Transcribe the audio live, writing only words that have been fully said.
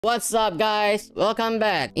What's up guys? Welcome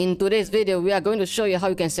back. In today's video, we are going to show you how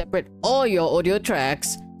you can separate all your audio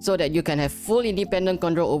tracks so that you can have full independent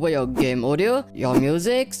control over your game audio, your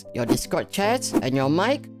musics, your Discord chats, and your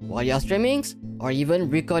mic while you're streaming or even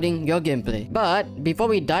recording your gameplay. But before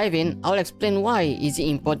we dive in, I'll explain why is it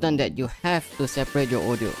important that you have to separate your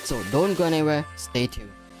audio. So don't go anywhere, stay tuned.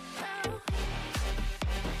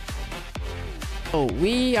 So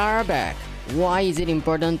we are back. Why is it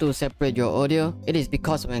important to separate your audio? It is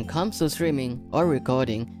because when it comes to streaming or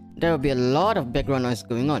recording, there will be a lot of background noise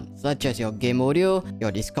going on, such as your game audio,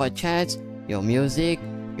 your Discord chats, your music,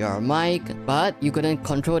 your mic, but you couldn't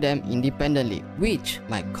control them independently, which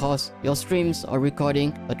might cause your streams or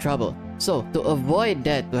recording a trouble. So to avoid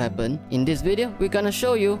that to happen, in this video, we're gonna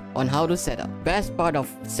show you on how to set up. Best part of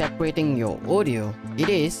separating your audio, it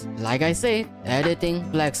is, like I said, editing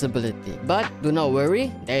flexibility. But do not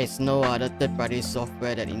worry, there is no other third-party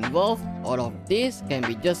software that involved. All of this can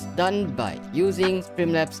be just done by using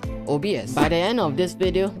Streamlabs OBS. By the end of this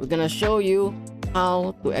video, we're gonna show you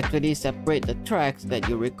how to actually separate the tracks that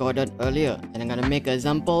you recorded earlier, and I'm gonna make an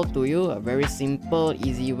example to you, a very simple,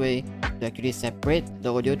 easy way to actually separate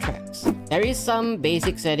the audio tracks. There is some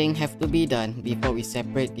basic setting have to be done before we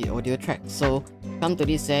separate the audio tracks. So come to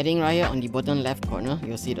this setting right here on the bottom left corner,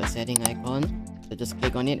 you'll see the setting icon. So just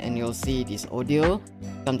click on it and you'll see this audio.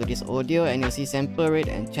 Come to this audio and you'll see sample rate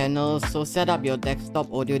and channels. So set up your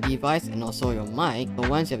desktop audio device and also your mic. So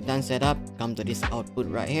once you've done setup, come to this output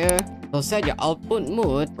right here. So set your output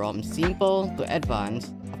mode from simple to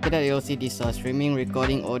advanced. After that, you'll see this streaming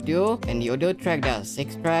recording audio, and the audio track, there are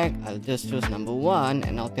 6 tracks. I'll just choose number 1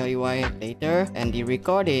 and I'll tell you why later. And the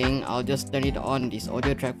recording, I'll just turn it on, this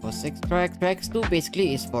audio track for 6 tracks. Tracks 2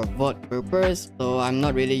 basically is for VOD purpose, so I'm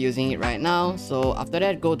not really using it right now. So after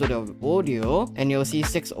that, go to the audio and you'll see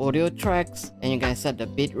 6 audio tracks, and you can set the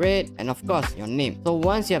bit rate and of course your name. So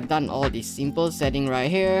once you have done all this simple setting right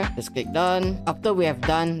here, just click done. After we have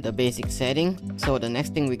done the basic setting, so the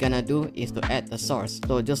next thing we're gonna do is to add the source.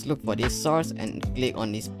 So just look for this source and click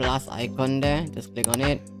on this plus icon there. Just click on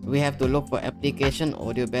it. We have to look for application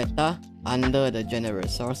audio beta under the generate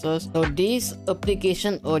sources. So this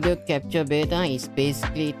application audio capture beta is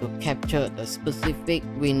basically to capture the specific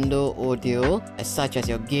window audio, as such as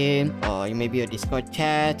your game or maybe your Discord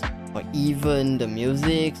chat or even the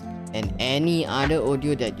music, and any other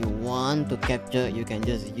audio that you want to capture. You can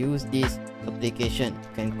just use this application. You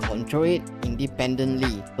can control it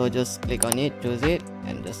independently. So just click on it, choose it,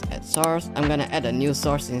 and just add source. I'm gonna add a new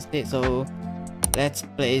source instead, so let's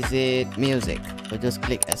place it music. So just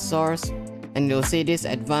click add source and you'll see this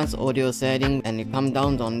advanced audio setting, and you come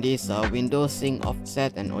down on this window sync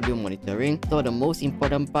offset and audio monitoring. So the most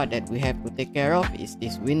important part that we have to take care of is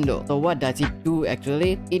this window. So what does it do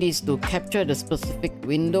actually? It is to capture the specific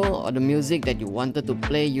window or the music that you wanted to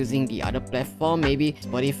play using the other platform, maybe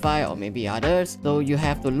Spotify or maybe others. So you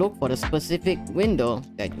have to look for the specific window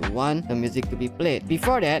that you want the music to be played.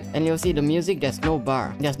 Before that, and you'll see the music, there's no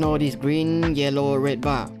bar, there's no this green, yellow, red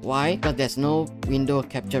bar. Why? Because there's no window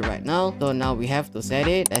capture right now. So now we have to set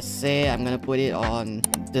it. Let's say I'm gonna put it on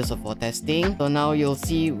just for testing. So now you'll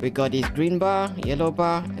see we got this green bar, yellow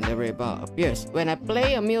bar, and the red bar appears when I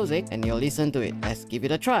play a music, and you'll listen to it. Let's give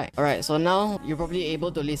it a try. Alright, so now you're probably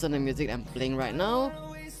able to listen to the music I'm playing right now,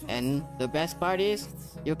 and the best part is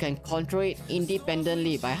you can control it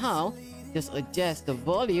independently. By how? Just adjust the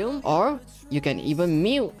volume, or you can even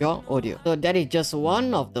mute your audio. So that is just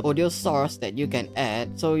one of the audio source that you can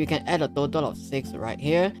add. So you can add a total of 6 right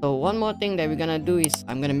here. So one more thing that we're gonna do is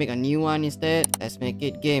I'm gonna make a new one instead. Let's make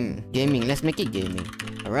it gaming. Let's make it gaming.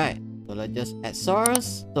 Alright, so let's just add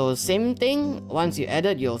source. So same thing, once you add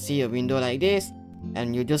it, you'll see a window like this,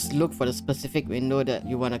 and you just look for the specific window that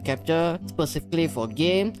you want to capture specifically for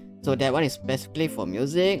game. So that one is specifically for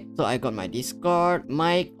music. So I got my Discord,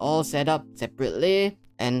 mic all set up separately.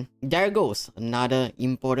 And there goes another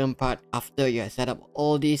important part after you have set up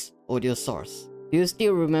all these audio source. Do you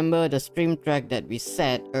still remember the stream track that we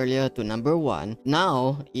set earlier to number 1?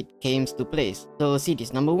 Now it came to place. So see,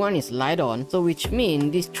 this number 1 is light on, so which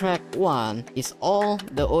means this track 1 is all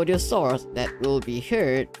the audio source that will be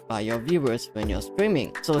heard by your viewers when you're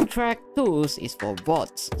streaming. So track 2 is for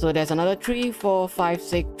VODs. So there's another 3, 4, 5,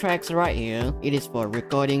 6 tracks right here. It is for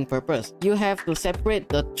recording purpose. You have to separate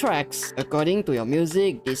the tracks according to your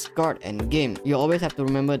music, Discord, and game. You always have to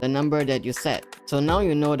remember the number that you set. So now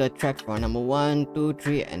you know the tracks for number 1, 2,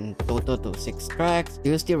 3 and total to 6 tracks. Do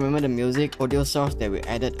you still remember the music audio source that we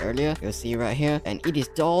added earlier? You'll see right here, and it is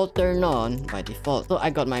all turned on by default. So I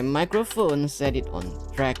got my microphone, set it on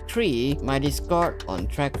track 3, my Discord on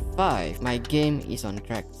track 5, my game is on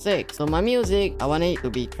track 6. So my music, I want it to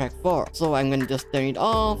be track 4. So I'm gonna just turn it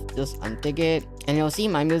off, just untick it, and you'll see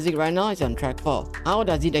my music right now is on track 4. How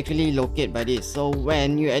does it actually locate by this? So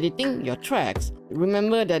when you're editing your tracks,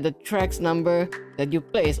 remember that the tracks number that you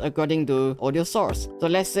place according to audio source. So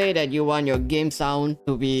let's say that you want your game sound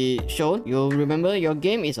to be shown. You'll remember your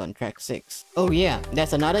game is on track 6. Oh yeah,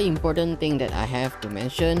 that's another important thing that I have to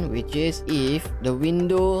mention, which is if the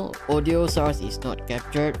window audio source is not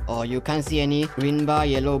captured or you can't see any green bar,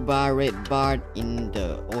 yellow bar, red bar in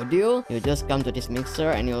the audio, you just come to this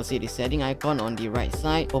mixer and you'll see the setting icon on the right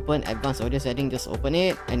side. Open advanced audio setting, just open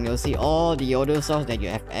it and you'll see all the audio source that you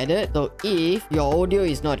have added. So if your audio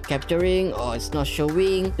is not capturing or it's not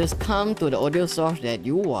showing, just come to the audio source that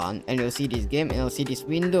you want and you'll see this game and you'll see this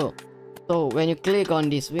window. So when you click on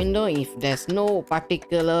this window, if there's no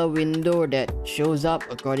particular window that shows up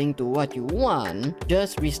according to what you want,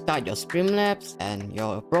 just restart your Streamlabs and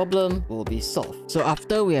your problem will be solved. So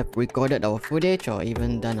after we have recorded our footage or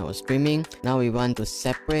even done our streaming, now we want to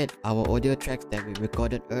separate our audio tracks that we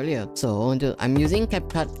recorded earlier. So I'm using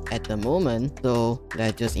CapCut at the moment, so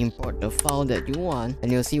let's just import the file that you want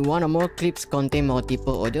and you'll see one or more clips contain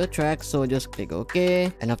multiple audio tracks. So just click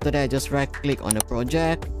OK, and after that just right click on the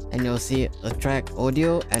project and you'll see a track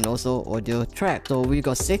audio and also audio track. So we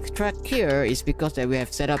got 6 tracks here is because that we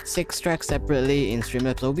have set up 6 tracks separately in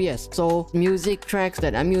Streamlabs OBS. So music tracks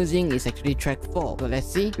that I'm using is actually track 4. So let's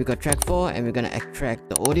see, we got track 4 and we're gonna extract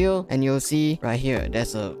the audio and you'll see right here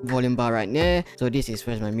there's a volume bar right there. So this is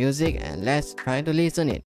where's my music and let's try to listen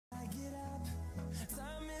it.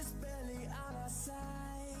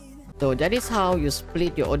 So that is how you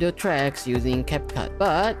split your audio tracks using CapCut.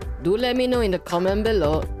 But do let me know in the comment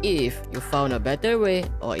below if you found a better way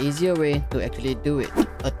or easier way to actually do it.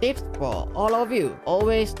 A tip for all of you,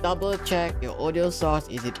 always double check your audio source.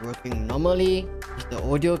 Is it working normally? Is the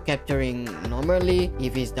audio capturing normally?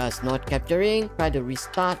 If it does not capturing, try to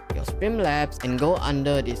restart your Streamlabs and go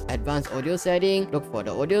under this advanced audio setting, look for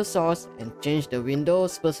the audio source and change the window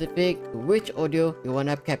specific to which audio you want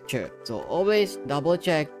to capture. So always double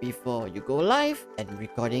check before you go live and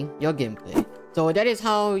recording your gameplay. So that is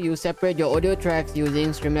how you separate your audio tracks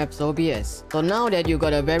using Streamlabs OBS. So now that you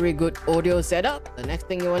got a very good audio setup, the next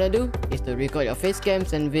thing you want to do is to record your face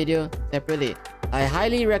cams and video separately. I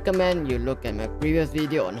highly recommend you look at my previous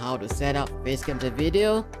video on how to set up face cams and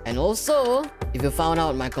video. And also, if you found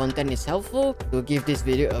out my content is helpful, to give this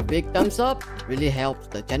video a big thumbs up. It really helps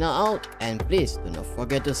the channel out. And please do not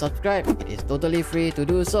forget to subscribe. It is totally free to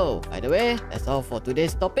do so. By the way, that's all for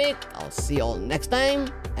today's topic. I'll see you all next time.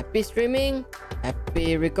 Happy streaming,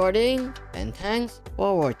 happy recording, and thanks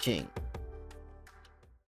for watching.